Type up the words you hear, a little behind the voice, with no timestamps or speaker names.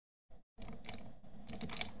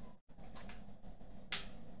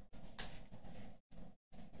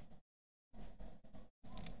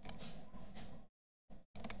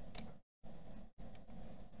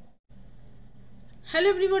Hello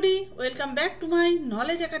everybody, welcome back to my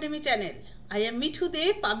Knowledge Academy channel. I am Mithu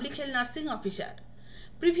Dey, Public Health Nursing Officer.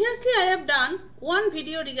 Previously I have done one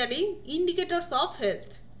video regarding indicators of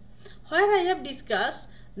health, where I have discussed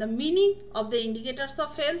the meaning of the indicators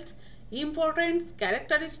of health, importance,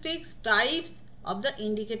 characteristics, types of the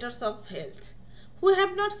indicators of health. Who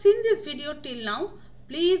have not seen this video till now,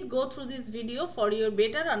 please go through this video for your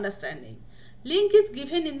better understanding. Link is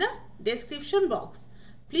given in the description box.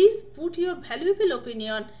 Please put your valuable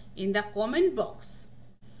opinion in the comment box.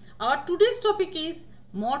 Our today's topic is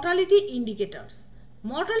mortality indicators.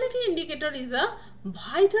 Mortality indicator is a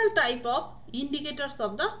vital type of indicators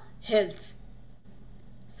of the health.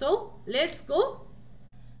 So let's go.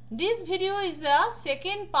 This video is the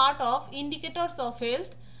second part of indicators of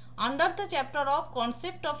health under the chapter of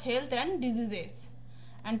concept of health and diseases.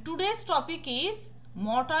 And today's topic is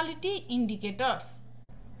mortality indicators.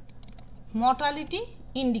 Mortality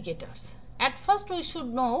indicators. At first we should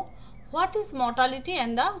know what is mortality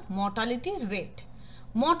and the mortality rate.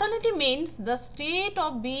 Mortality means the state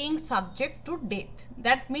of being subject to death.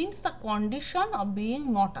 That means the condition of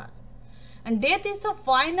being mortal. And death is the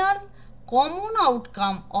final common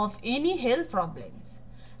outcome of any health problems.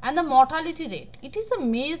 And the mortality rate, it is a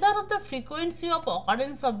measure of the frequency of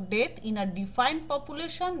occurrence of death in a defined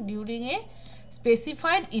population during a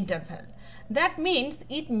specified interval. That means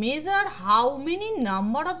it measures how many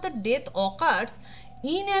number of the death occurs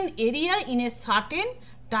in an area in a certain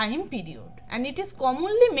time period, and it is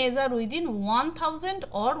commonly measured within 1000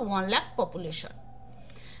 or 1 lakh population.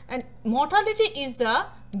 And mortality is the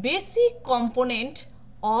basic component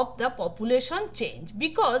of the population change,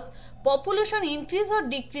 because population increase or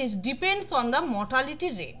decrease depends on the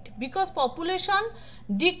mortality rate, because population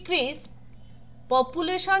decrease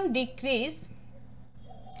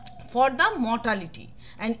for the mortality,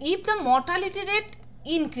 and if the mortality rate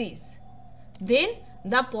increase, then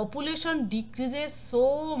the population decreases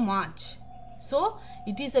so much. So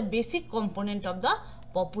it is a basic component of the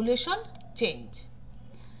population change.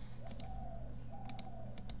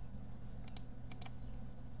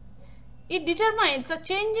 It determines the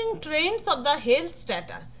changing trends of the health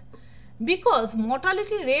status, because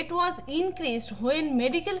mortality rate was increased when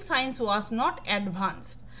medical science was not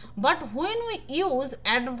advanced. But when we use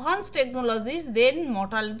advanced technologies, then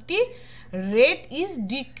mortality rate is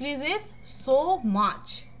decreases so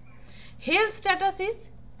much. Health status is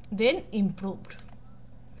then improved.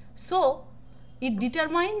 So it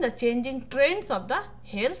determines the changing trends of the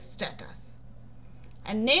health status.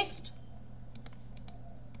 And next,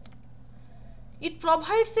 it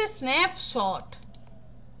provides a snapshot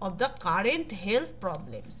of the current health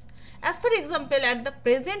problems. As for example, at the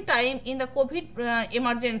present time in the COVID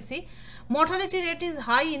emergency, mortality rate is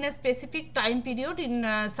high in a specific time period in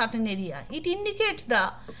a certain area. It indicates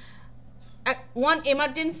the one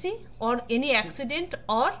emergency or any accident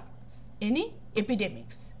or any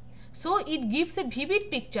epidemics. So it gives a vivid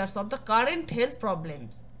pictures of the current health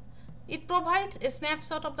problems. It provides a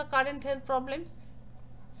snapshot of the current health problems.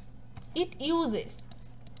 It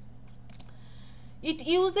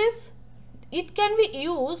can be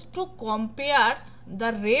used to compare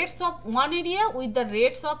the rates of one area with the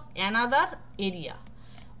rates of another area,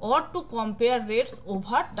 or to compare rates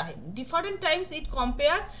over time. Different times it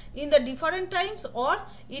compares in the different times, or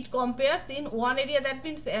it compares in one area, that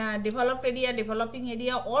means developed area, developing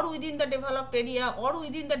area, or within the developed area, or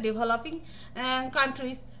within the developing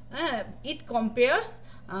countries. It compares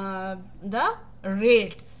the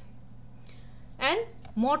rates. And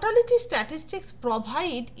mortality statistics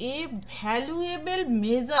provide a valuable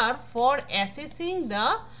measure for assessing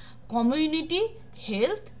the community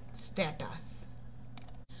health status.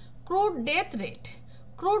 Crude death rate.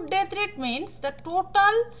 Crude death rate means the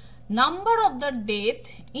total number of the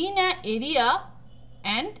death in an area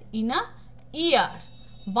and in a year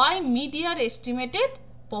by mid-year estimated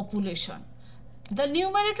population. The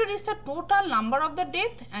numerator is the total number of the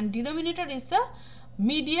death and denominator is the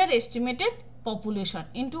mid-year estimated population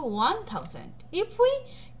into 1000. If we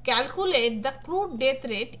calculate the crude death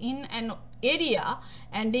rate in an area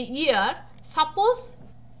and a year, suppose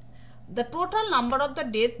the total number of the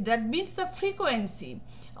death, that means the frequency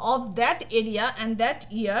of that area and that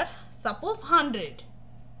year, suppose 100,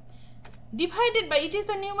 divided by, it is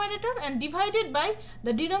the numerator, and divided by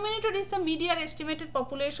the denominator is the mid-year estimated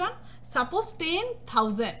population, suppose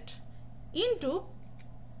 10,000 into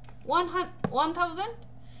 1000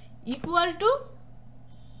 equal to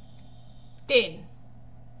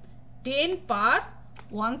 10 per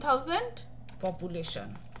 1000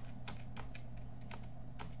 population.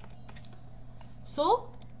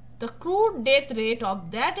 So the crude death rate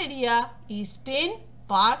of that area is 10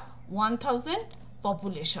 per 1000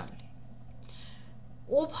 population.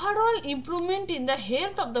 Overall improvement in the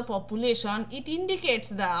health of the population, it indicates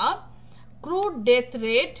the crude death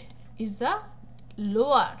rate is the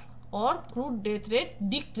lower or crude death rate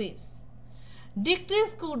decrease.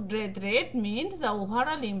 Decreased crude death rate means the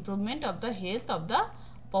overall improvement of the health of the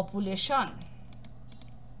population.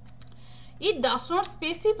 It does not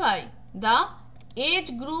specify the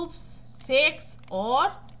age groups, sex or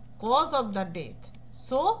cause of the death.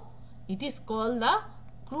 So, it is called the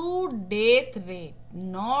crude death rate,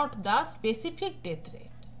 not the specific death rate.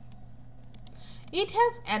 It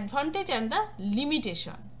has advantage and the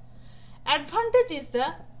limitation. Advantage is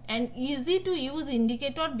an easy to use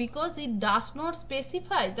indicator because it does not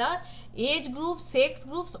specify the age group, sex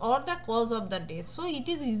groups or the cause of the death. So, it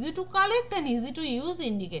is easy to collect and easy to use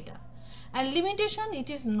indicator. And limitation, it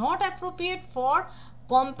is not appropriate for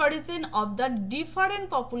comparison of the different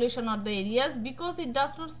population or the areas because it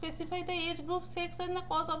does not specify the age group, sex and the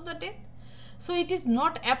cause of the death. So, it is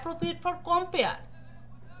not appropriate for compare.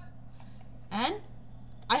 And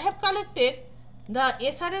I have collected the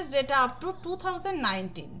SRS data up to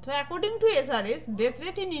 2019. So, according to SRS, death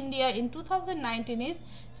rate in India in 2019 is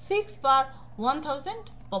 6 per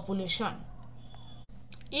 1000 population.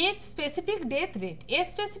 Age specific death rate. Age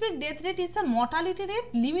specific death rate is a mortality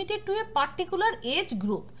rate limited to a particular age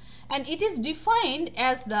group, and it is defined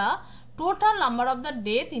as the total number of the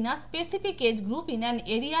death in a specific age group in an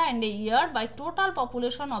area and a year by total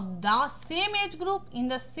population of the same age group in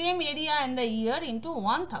the same area and the year into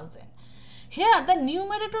 1000. Here the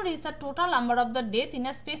numerator is the total number of the death in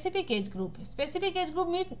a specific age group. Specific age group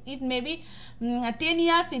means it may be 10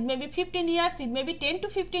 years, it may be 15 years, it may be 10 to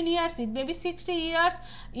 15 years, it may be 60 years,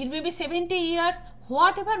 it may be 70 years,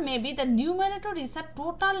 whatever may be, the numerator is the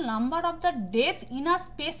total number of the death in a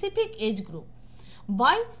specific age group.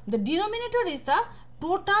 By the denominator is the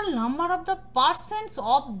total number of the persons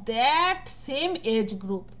of that same age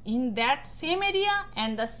group in that same area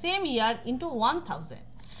and the same year into 1000.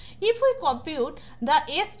 If we compute the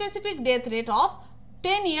age specific death rate of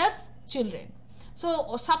 10 years children.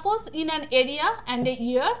 So, suppose in an area and a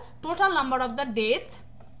year total number of the death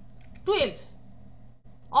 12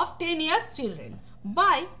 of 10 years children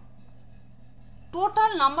by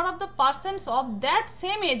total number of the persons of that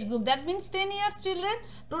same age group, that means 10 years children,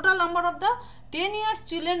 total number of the 10 years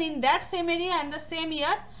children in that same area and the same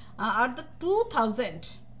year are the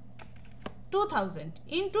 2000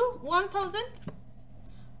 into 1000.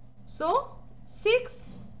 So,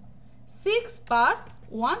 6 per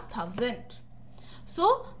 1000.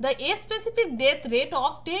 So, the age specific death rate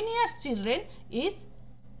of 10 years children is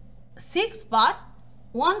 6 per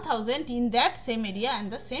 1000 in that same area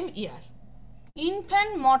and the same year.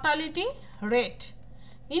 Infant mortality rate.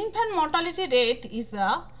 Infant mortality rate is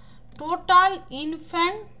the total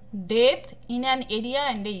infant death in an area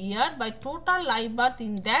and a year by total live birth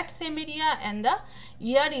in that same area and the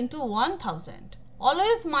year into 1000.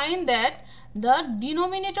 Always mind that the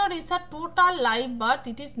denominator is the total live birth,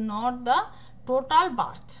 it is not the total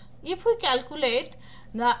birth. If we calculate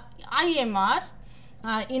the IMR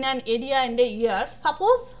in an area and a year,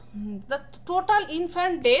 suppose the total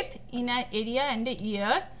infant death in an area and a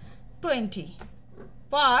year 20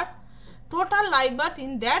 per total live birth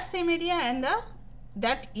in that same area and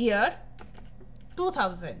that year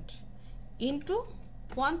 2000 into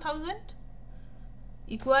 1000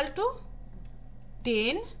 equal to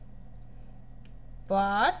 10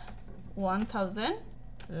 per 1000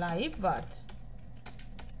 live birth.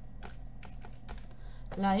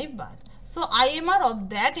 So, IMR of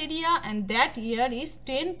that area and that year is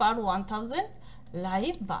 10 per 1000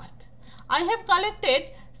 live birth. I have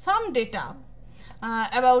collected some data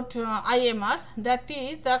about IMR, that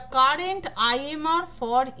is the current IMR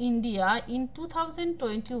for India in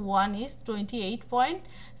 2021 is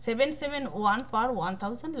 28.771 per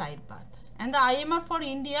 1000 live birth. And the IMR for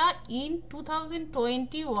India in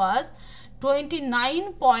 2020 was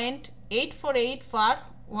 29.848 per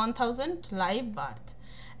 1000 live birth.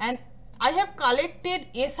 And I have collected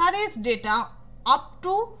SRS data up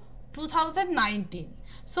to 2019.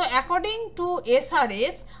 So, according to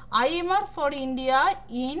SRS, IMR for India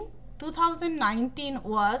in 2019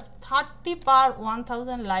 was 30 per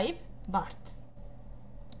 1000 live birth.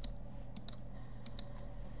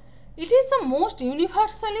 It is the most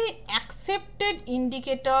universally accepted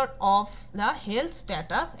indicator of the health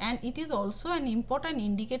status, and it is also an important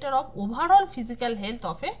indicator of overall physical health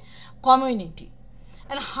of a community.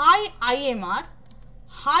 And high IMR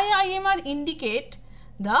indicate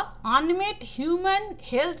the unmet human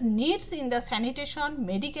health needs in the sanitation,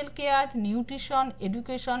 medical care, nutrition,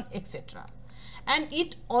 education, etc. And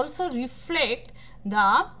it also reflect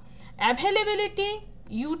the availability,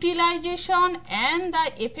 utilization and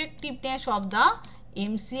the effectiveness of the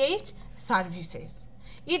MCH services.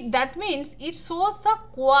 That means it shows the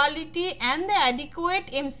quality and the adequate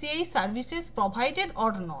MCH services provided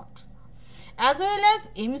or not, as well as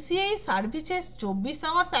MCH services 24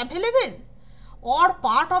 hours available or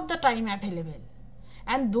part of the time available,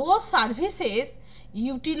 and those services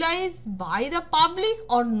utilized by the public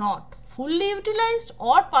or not, fully utilized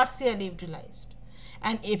or partially utilized,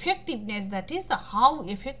 and effectiveness, that is how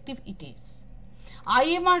effective it is.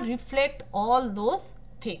 IMR reflect all those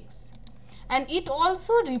things, and it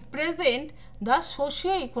also represent the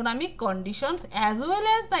socio-economic conditions as well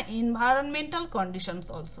as the environmental conditions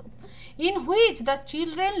also, in which the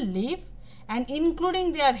children live, and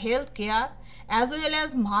including their health care as well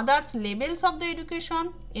as mothers' levels of the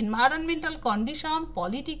education, environmental condition,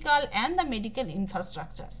 political and the medical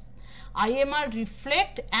infrastructures. IMR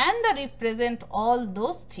reflect and represent all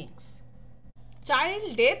those things.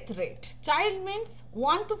 Child death rate. Child means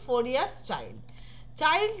 1 to 4 years child.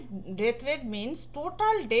 Child death rate means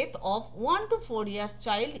total death of 1 to 4 years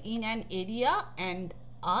child in an area and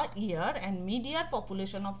a year, and mid-year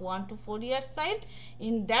population of 1 to 4 years child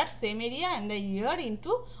in that same area and the year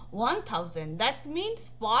into 1000. That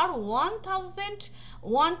means per 1000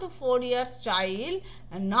 1 to 4 years child,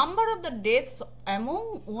 number of the deaths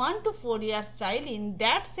among 1 to 4 years child in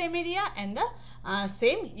that same area and the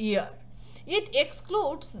same year. It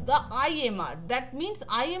excludes the IMR. That means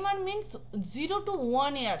IMR means 0 to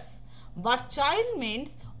 1 years, but child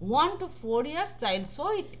means 1 to 4 years child,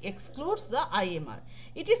 so it excludes the IMR.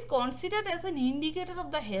 It is considered as an indicator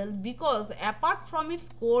of the health because apart from its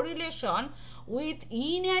correlation with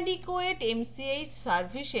inadequate MCH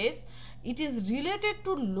services, it is related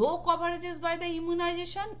to low coverages by the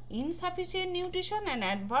immunization, insufficient nutrition and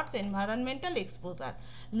adverse environmental exposure.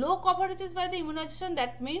 Low coverages by the immunization,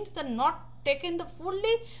 that means the not taken the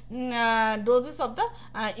fully doses of the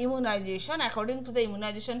immunization according to the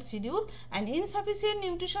immunization schedule, and insufficient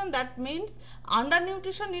nutrition, that means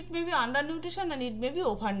undernutrition, it may be undernutrition and it may be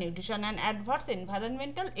overnutrition, and adverse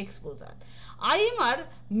environmental exposure. IMR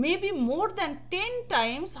may be more than 10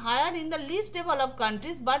 times higher in the least developed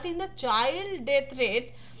countries, but in the child death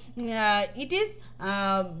rate it is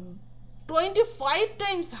 25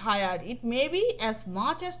 times higher. It may be as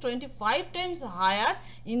much as 25 times higher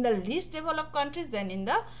in the least developed countries than in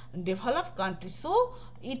the developed countries. So,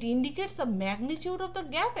 it indicates the magnitude of the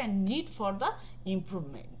gap and need for the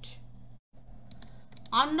improvement.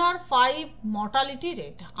 Under 5 mortality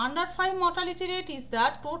rate. Under 5 mortality rate is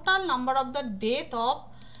the total number of the death of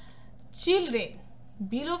children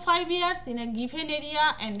below 5 years in a given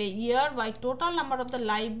area and a year by total number of the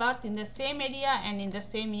live birth in the same area and in the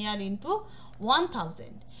same year into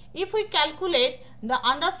 1000. If we calculate the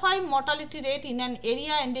under 5 mortality rate in an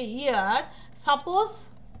area and a year, suppose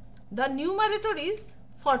the numerator is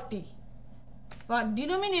 40, but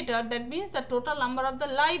denominator, that means the total number of the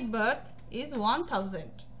live birth is 1000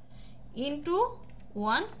 into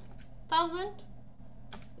 1000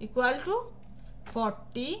 equal to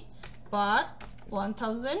 40 per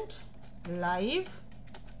 1000 live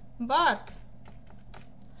birth.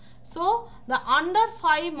 So, the under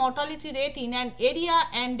 5 mortality rate in an area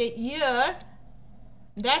and a year,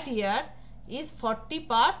 that year is 40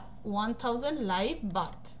 per 1000 live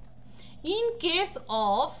birth. In case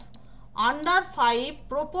of under 5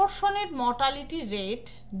 proportionate mortality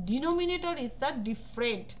rate, denominator is the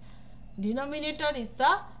different. Denominator is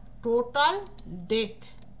the total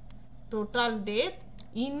death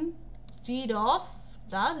instead of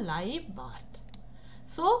the live birth.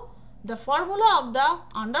 So, the formula of the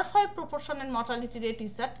under 5 proportionate mortality rate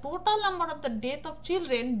is the total number of the death of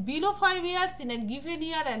children below 5 years in a given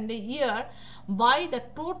year and the year by the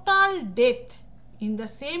total death in the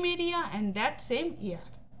same area and that same year.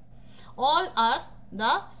 All are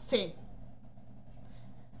the same.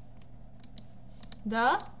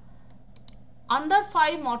 The under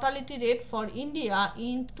 5 mortality rate for India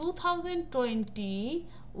in 2020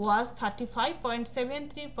 was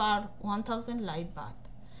 35.73 per 1000 live birth,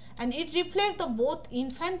 and it reflects the both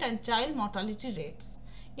infant and child mortality rates.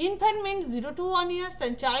 Infant means 0 to 1 years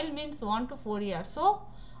and child means 1 to 4 years. So,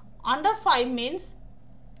 under 5 means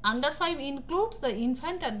under 5 includes the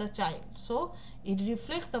infant and the child. So, it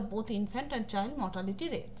reflects the both infant and child mortality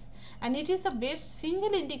rates, and it is the best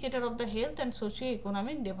single indicator of the health and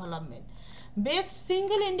socio-economic development. Best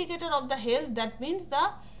single indicator of the health, that means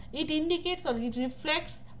it indicates or it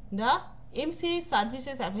reflects the MCH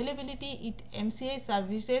services availability, MCH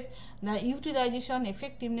services, the utilization,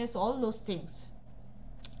 effectiveness, all those things,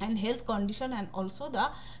 and health condition, and also the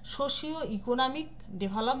socio-economic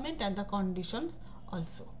development and the conditions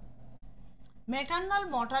also. maternal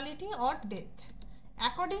mortality or death.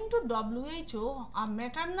 According to WHO, a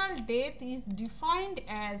maternal death is defined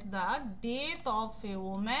as the death of a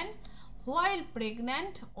woman while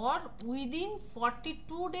pregnant or within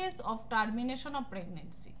 42 days of termination of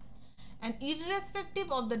pregnancy, and irrespective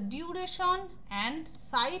of the duration and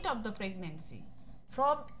site of the pregnancy,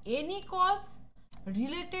 from any cause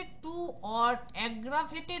related to or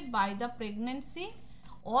aggravated by the pregnancy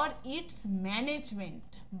or its management,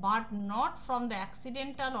 but not from the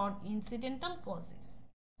accidental or incidental causes.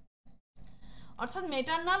 অর্থাৎ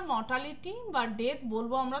মেটারনাল mortality বা death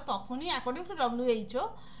বলবো আমরা তখনই according to WHO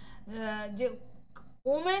যে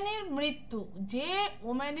ওম্যানের মৃত্যু, যে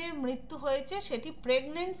ওম্যানের মৃত্যু হয়েছে সেটি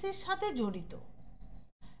প্রেগনেন্সির সাথে জড়িত,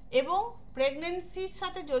 এবং প্রেগনেন্সির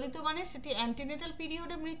সাথে জড়িত মানে সেটি অ্যান্টিনেটাল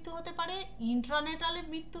পিরিয়ডে মৃত্যু হতে পারে, ইন্ট্রানেটালে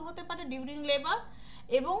মৃত্যু হতে পারে ডিউরিং লেবার,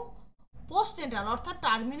 এবং পোস্টনেটাল অর্থাৎ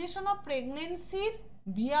টার্মিনেশন অফ প্রেগনেন্সির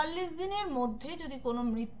 42 দিনের মধ্যে যদি কোনো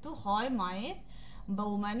মৃত্যু হয় মায়ের বা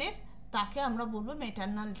ওম্যানের, তাকে আমরা বলবো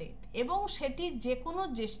মেটারনাল ডেথ, এবং সেটি যে কোনো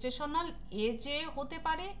জেস্টেশনাল এজে হতে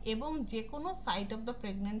পারে এবং যে কোনো সাইট অফ দ্য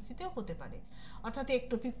প্রেগনেন্সিতেও হতে পারে, অর্থাৎ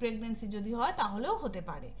একটোপিক প্রেগনেন্সি যদি হয় তাহলেও হতে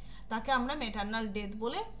পারে, তাকে আমরা মেটারনাল ডেথ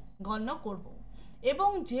বলে গণ্য করব। এবং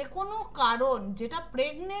যে কোনো কারণ যেটা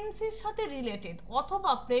প্রেগনেন্সির সাথে রিলেটেড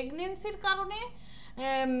অথবা প্রেগনেন্সির কারণে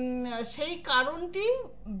সেই কারণটি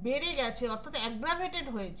বেড়ে গেছে অর্থাৎ অ্যাগ্রাভেটেড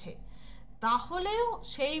হয়েছে, তাহলেও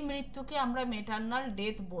সেই মৃত্যুকে আমরা মেটারনাল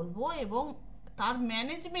ডেথ বলবো। এবং তার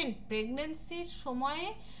ম্যানেজমেন্ট প্রেগনেন্সির সময়ে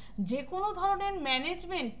যে কোনো ধরনের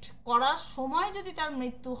ম্যানেজমেন্ট করার সময় যদি তার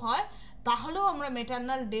মৃত্যু হয় তাহলেও আমরা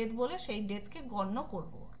মেটারনাল ডেথ বলে সেই ডেথকে গণ্য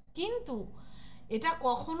করব। কিন্তু এটা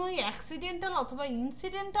কখনোই অ্যাক্সিডেন্টাল অথবা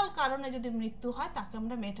ইনসিডেন্টাল কারণে যদি মৃত্যু হয় তাকে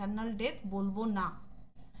আমরা মেটারনাল ডেথ বলবো না।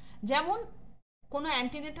 যেমন কোনো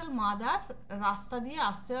অ্যান্টিনেটাল মাদার রাস্তা দিয়ে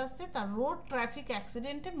আস্তে আস্তে তার রোড ট্রাফিক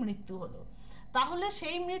অ্যাক্সিডেন্টে মৃত্যু হলো, তাহলে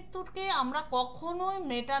সেই মৃত্যুকে আমরা কখনোই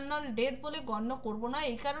মেটারনাল ডেথ বলে গণ্য করব না,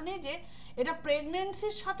 এই কারণে যে এটা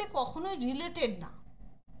প্রেগনেন্সির সাথে কখনোই রিলেটেড না,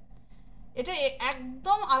 এটা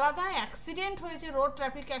একদম আলাদা অ্যাক্সিডেন্ট হয়েছে, রোড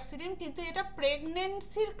ট্রাফিক অ্যাক্সিডেন্ট, কিন্তু এটা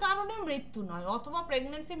প্রেগনেন্সির কারণে মৃত্যু নয়, অথবা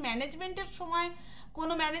প্রেগনেন্সি ম্যানেজমেন্টের সময়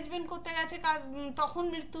কোনো ম্যানেজমেন্ট করতে গেছে তখন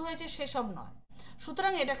মৃত্যু হয়েছে সেসব নয়।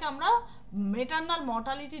 সুতরাং এটাকে আমরা মেটারনাল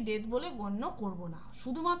মর্টালিটি ডেথ বলে গণ্য করব না।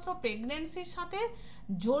 শুধুমাত্র প্রেগনেন্সির সাথে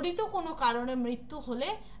জড়িত কোনো কারণে মৃত্যু হলে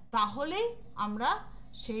তাহলেই আমরা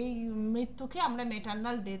সেই মৃত্যুকে আমরা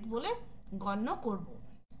মেটারনাল ডেথ বলে গণ্য করব।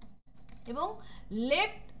 এবং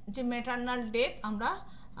লেট যে মেটারনাল ডেথ আমরা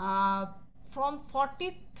from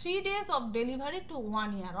 43 days of delivery to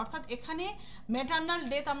 1 year, অর্থাৎ এখানে মেটারনাল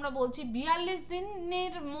ডেথ আমরা বলছি 42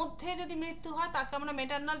 দিনের মধ্যে যদি মৃত্যু হয় তাকে আমরা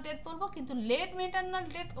মেটারনাল ডেথ বলবো, কিন্তু লেট মেটারনাল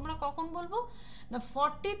ডেথ আমরা কখন বলবো না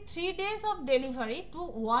 43 days of delivery to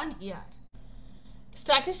 1 year.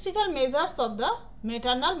 Statistical measures of the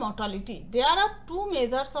maternal mortality. There are two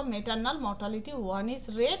measures of maternal mortality. One is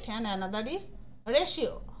rate and another is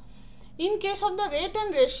ratio. In case of the rate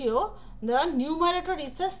and ratio, the numerator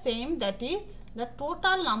is the same, that is the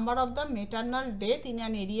total number of the maternal death in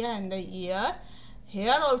an area and the year.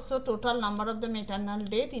 Here also total number of the maternal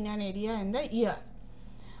death in an area and the year.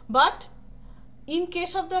 But in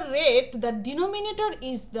case of the rate, the denominator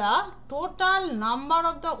is the total number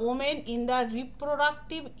of the women in the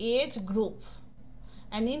reproductive age group.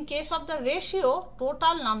 And in case of the ratio,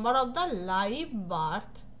 total number of the live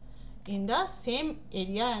birth in the same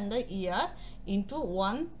area and the year into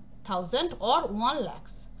 1000 or 1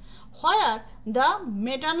 lakhs. Where the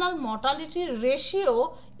maternal mortality ratio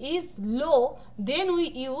is low, then we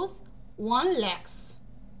use 1 lakhs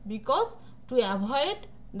because to avoid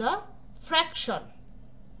the fraction.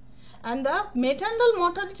 And the maternal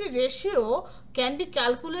mortality ratio can be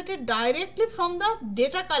calculated directly from the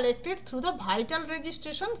data collected through the vital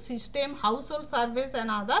registration system, household surveys and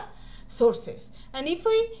other sources. And if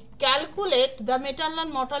we calculate the maternal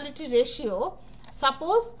mortality ratio,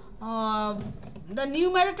 suppose the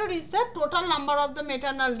numerator is the total number of the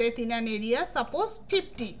maternal death in an area, suppose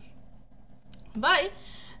 50, by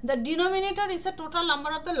the denominator is the total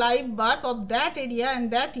number of the live birth of that area and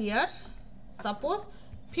that year, suppose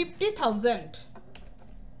 50,000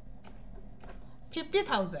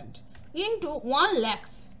 into 1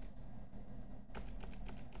 lakhs.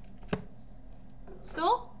 So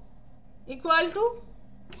equal to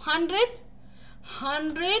 100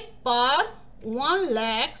 per 1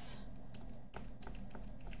 lakhs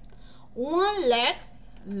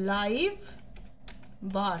live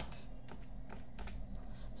birth.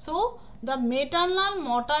 So the maternal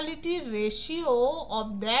mortality ratio of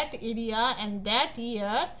that area and that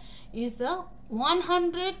year is the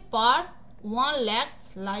 100 per 1 lakhs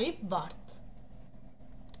live birth.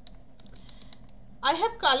 I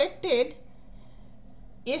have collected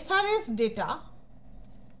SRS data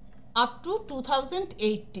up to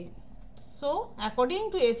 2018. So,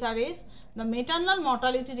 according to SRS, the maternal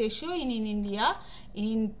mortality ratio in India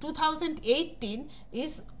in 2018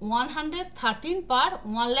 is 113 per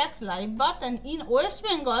 1 lakhs live birth, and in West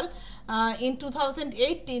Bengal in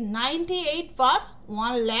 2018 98 per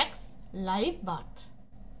 1 lakhs live birth.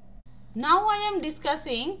 Now I am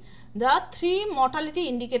discussing the three mortality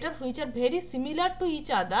indicators which are very similar to each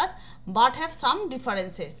other but have some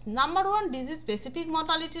differences. Number 1, disease specific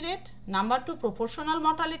mortality rate, number 2, proportional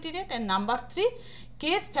mortality rate, and number 3,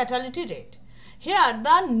 case fatality rate. Here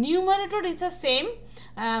the numerator is the same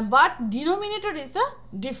but denominator is the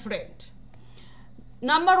different.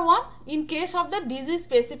 Number 1, in case of the disease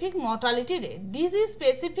specific mortality rate. Disease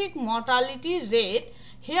specific mortality rate,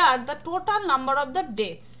 here the total number of the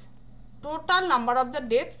deaths. Total number of the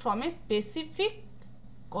death from a specific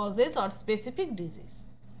causes or specific disease.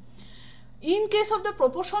 In case of the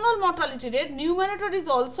proportional mortality rate, numerator is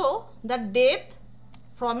also the death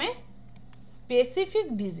from a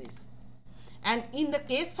specific disease, and in the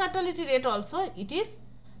case fatality rate also it is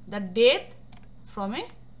the death from a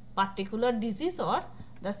particular disease or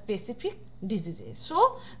the specific diseases.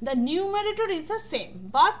 So the numerator is the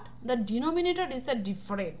same but the denominator is the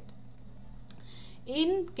different.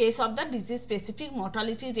 In case of the disease specific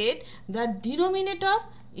mortality rate, the denominator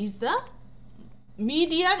is the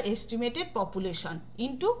median estimated population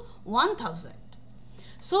into 1000.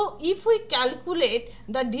 So if we calculate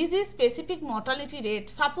the disease specific mortality rate,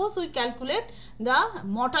 suppose we calculate the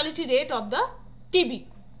mortality rate of the TB,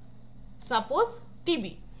 suppose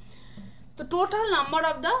TB, the total number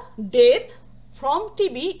of the death from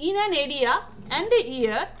TB in an area and a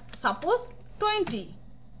year, suppose 20.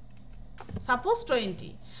 Suppose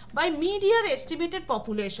 20 by median estimated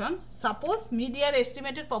population, suppose median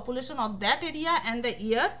estimated population of that area and the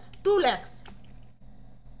year 2 lakhs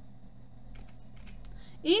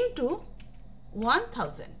into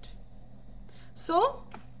 1000. So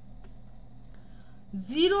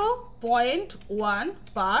 0.1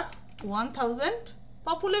 per 1000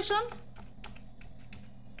 population.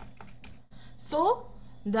 So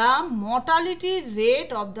the mortality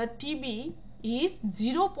rate of the TB is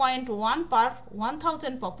 0.1 per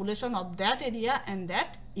 1000 population of that area and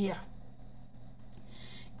that year.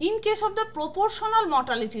 In case of the proportional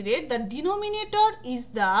mortality rate, the denominator is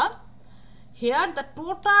the here the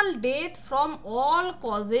total death from all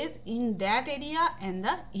causes in that area and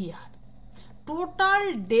the year.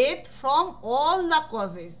 Total death from all the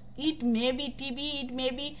causes. It may be TB, it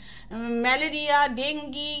may be malaria,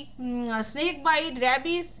 dengue, snake bite,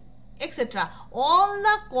 rabies, etc. All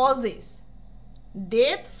the causes.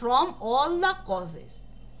 Death from all the causes.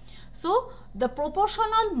 So the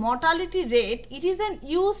proportional mortality rate, it is an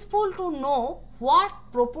useful to know what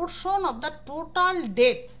proportion of the total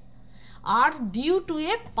deaths are due to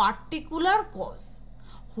a particular cause.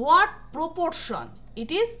 What proportion?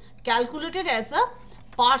 It is calculated as a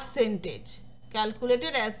percentage.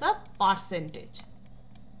 Calculated as a percentage.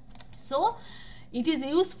 So it is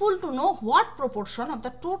useful to know what proportion of the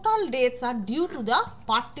total deaths are due to the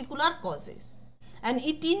particular causes, and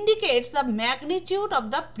it indicates the magnitude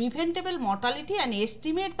of the preventable mortality and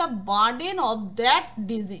estimate the burden of that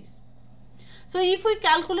disease. So if we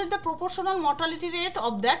calculate the proportional mortality rate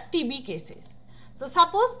of that TB cases, so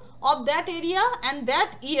suppose of that area and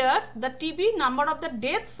that year the TB number of the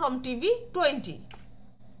deaths from TB 20.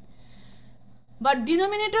 But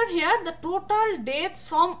denominator here the total deaths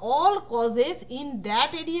from all causes in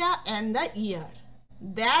that area and the year.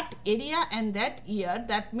 That area and that year,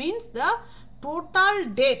 that means the total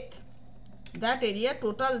death, that area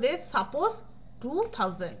total death, suppose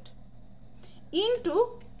 2000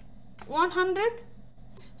 into 100.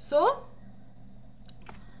 So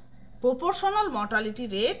proportional mortality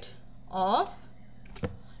rate of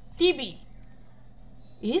TB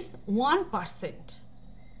is 1%.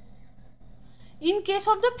 In case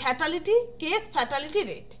of the case fatality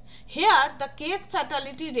rate, here the case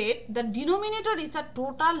fatality rate, the denominator is the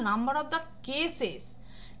total number of the cases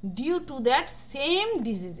due to that same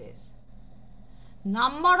diseases.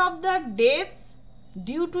 Number of the deaths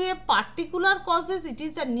due to a particular causes, it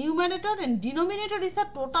is the numerator, and denominator is the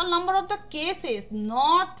total number of the cases,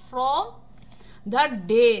 not from the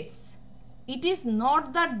deaths. It is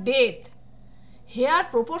not the death. Here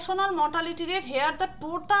proportional mortality rate, here the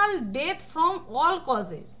total death from all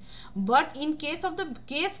causes. But in case of the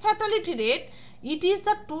case fatality rate, it is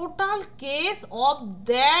the total case of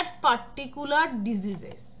that particular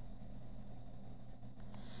diseases.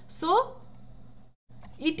 So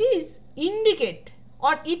it is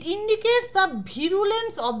it indicates the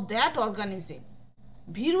virulence of that organism.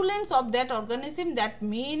 virulence of that organism, that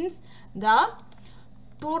means the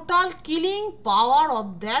total killing power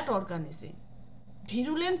of that organism.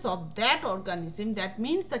 Virulence of that organism, that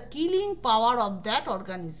means the killing power of that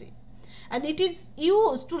organism. And it is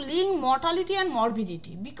used to link mortality and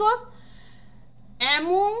morbidity, because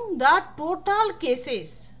among the total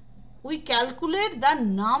cases, we calculate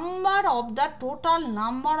the total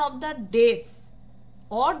number of the deaths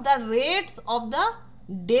or the rates of the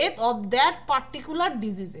death of that particular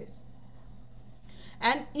diseases.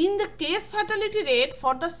 And in the case fatality rate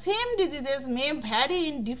for the same diseases may vary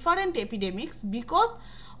in different epidemics because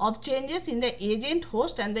of changes in the agent,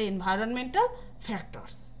 host and the environmental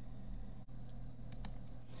factors.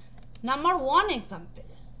 Number 1 example.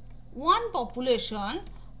 One population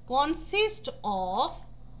consists of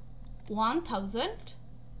 1000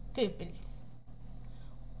 peoples.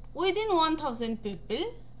 Within 1000 people,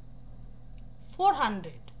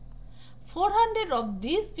 400 of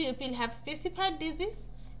these people have specified disease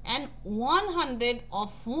and 100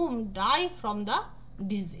 of whom die from the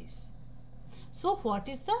disease. So what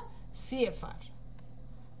is the CFR?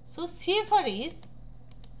 So CFR is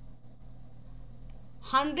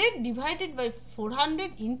 100 divided by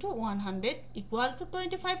 400 into 100 equal to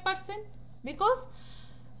 25%, because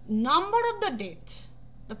number of the death,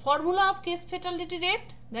 the formula of case fatality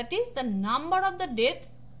rate, that is the number of the death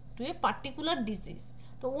to a particular disease.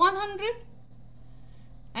 So 100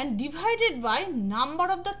 and divided by number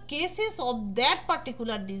of the cases of that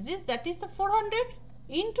particular disease, that is the 400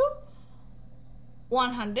 into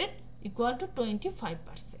 100 equal to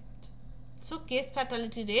 25%. So case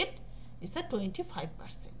fatality rate is the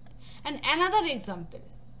 25%. And another example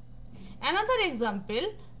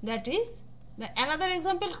that is, another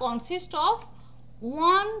example consists of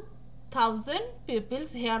 1000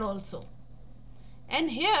 pupils here also,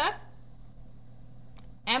 and here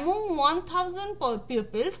among 1000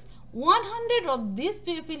 pupils, 100 of these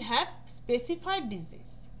people have specified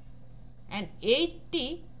disease and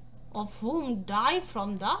 80 of whom die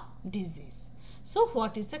from the disease. So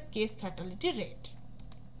what is the case fatality rate?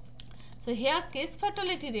 So here case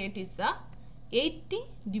fatality rate is the 80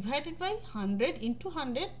 divided by 100 into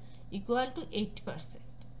 100 equal to 80%.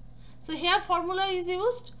 So here formula is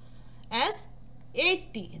used as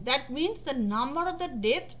 80, that means the number of the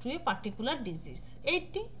death to a particular disease,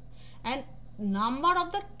 80, and number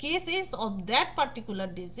of the cases of that particular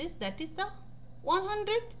disease, that is the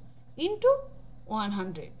 100 into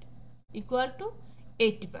 100 equal to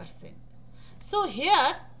 80%. So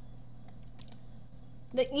here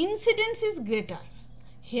the incidence is greater.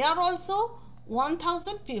 Here also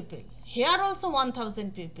 1000 people, here also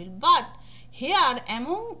 1000 people, but here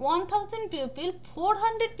among 1000 people,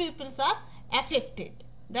 400 people are affected,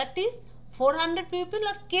 that is 400 people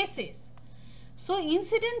are cases. So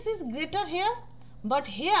incidence is greater here, but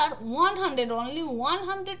here 100, only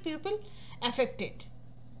 100 people affected,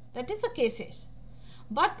 that is the cases.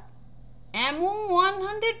 But among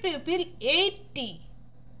 100 people,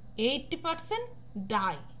 80%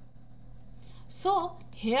 die. So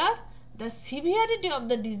here the severity of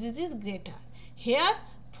the disease is greater. Here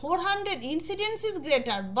 400 incidence is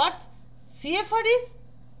greater, but CFR is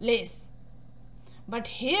less. But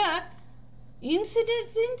here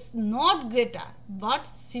incidence is not greater, but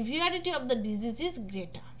severity of the disease is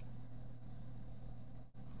greater.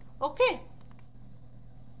 Okay.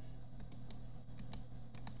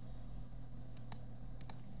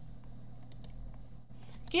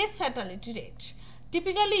 Case fatality rate,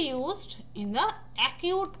 typically used in the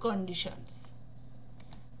acute conditions,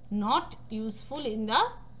 not useful in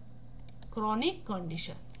the chronic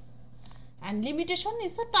conditions. And limitation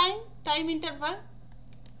is the time interval.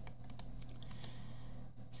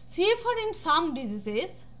 CFR in some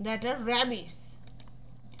diseases, that are rabies.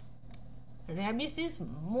 Rabies is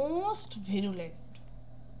most virulent,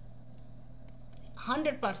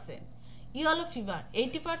 100%. Yellow fever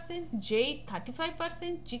 80%, JEE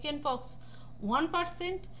 35%, chickenpox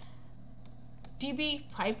 1%, TB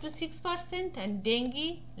 5 to 6%, and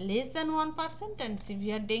dengue less than 1%, and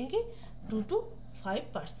severe dengue 2 to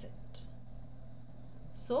 5%.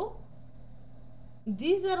 So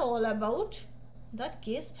these are all about the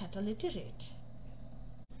case fatality rate.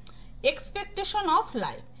 Expectation of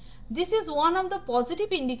life. This is one of the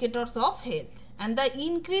positive indicators of health, and the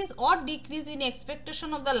increase or decrease in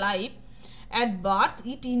expectation of the life at birth,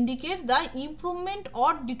 it indicates the improvement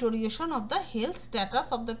or deterioration of the health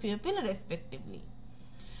status of the pupil respectively.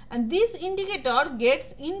 And this indicator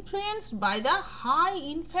gets influenced by the high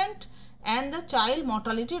infant and the child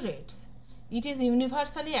mortality rates. It is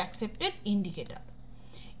universally accepted indicator.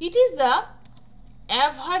 It is the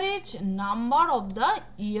average number of the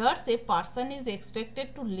years a person is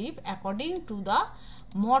expected to live according to the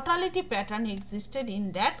mortality pattern existed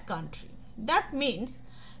in that country. That means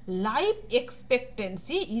life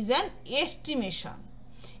expectancy is an estimation,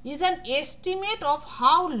 is an estimate of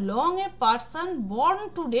how long a person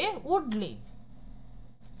born today would live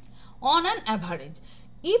on an average.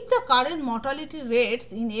 If the current mortality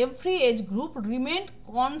rates in every age group remained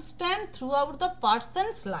constant throughout the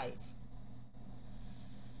person's life,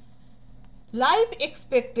 life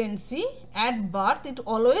expectancy at birth it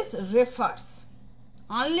always refers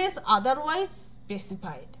unless otherwise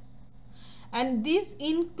specified, and these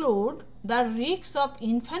include the risks of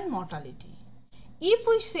infant mortality. If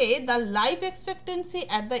we say the life expectancy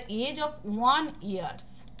at the age of 1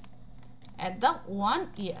 years,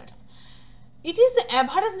 it is the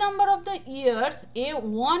average number of the years a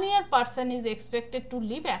 1-year person is expected to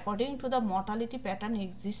live according to the mortality pattern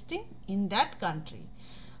existing in that country,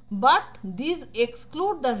 but these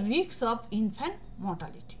exclude the risks of infant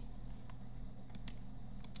mortality.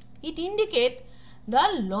 It indicates the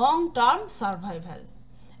long-term survival,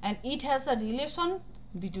 and it has a relation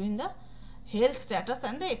between the health status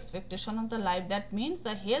and the expectation of the life. That means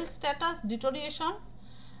the health status deterioration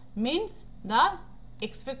means the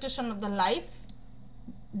expectation of the life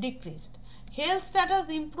decreased. Health status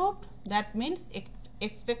improved, that means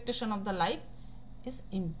expectation of the life is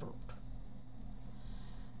improved.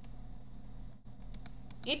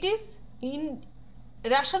 It is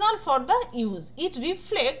rational for the use. It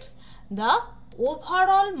reflects the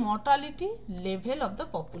overall mortality level of the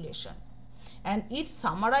population, and it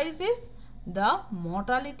summarizes the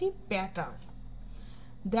mortality pattern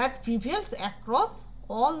that prevails across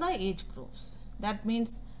all the age groups. That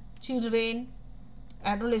means children,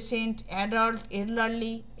 adolescent, adult,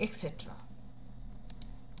 elderly, etc.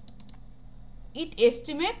 It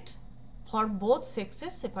estimates for both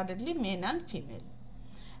sexes separately, men and female,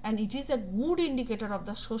 and it is a good indicator of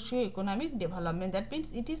the socio-economic development. That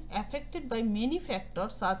means it is affected by many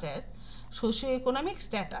factors such as socio-economic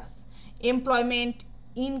status, employment,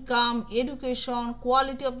 income, education,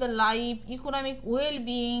 quality of the life, economic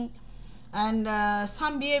well-being, and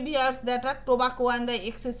some behaviors that are tobacco and the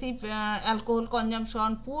excessive alcohol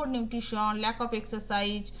consumption, poor nutrition, lack of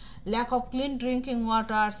exercise, lack of clean drinking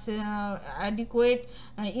water,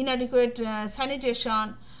 inadequate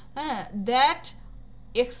sanitation, that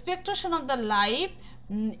expectation of the life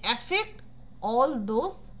affect all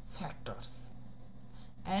those factors.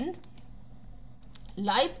 And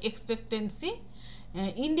life expectancy,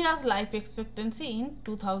 India's life expectancy in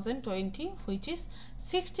 2020, which is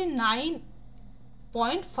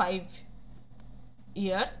 69.5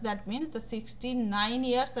 years. That means the 69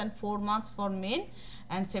 years and 4 months for men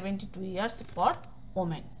and 72 years for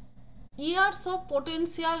women. Years of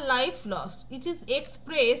potential life lost, it is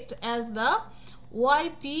expressed as the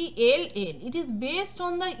YPLL. It is based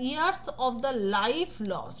on the years of the life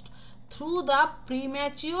lost through the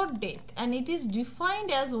premature death, and it is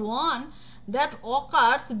defined as one that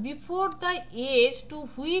occurs before the age to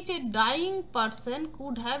which a dying person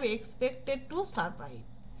could have expected to survive.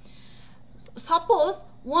 Suppose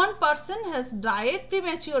one person has died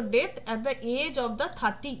premature death at the age of the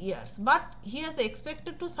 30 years, but he has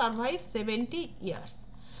expected to survive 70 years.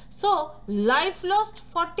 So life lost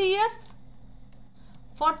 40 years.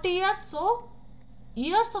 So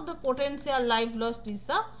years of the potential life lost is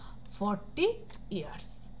the 40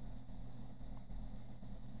 years.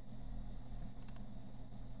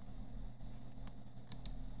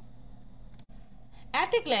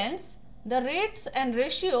 At a glance, the rates and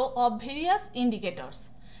ratio of various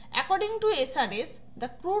indicators. According to SRS, the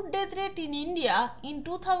crude death rate in India in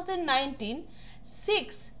 2019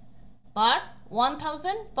 6 per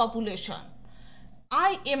 1000 population.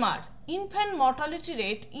 IMR, infant mortality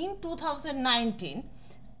rate in 2019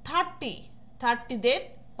 30 death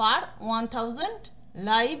per 1000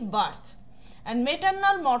 live birth, and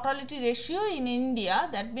maternal mortality ratio in India,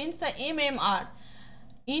 that means the MMR,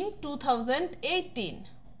 in 2018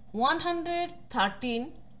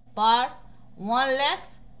 113 per 1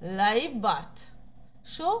 lakhs live birth.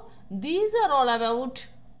 So these are all about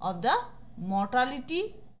of the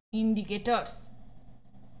mortality indicators.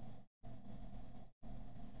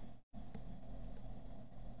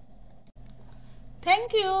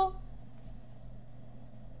 Thank you.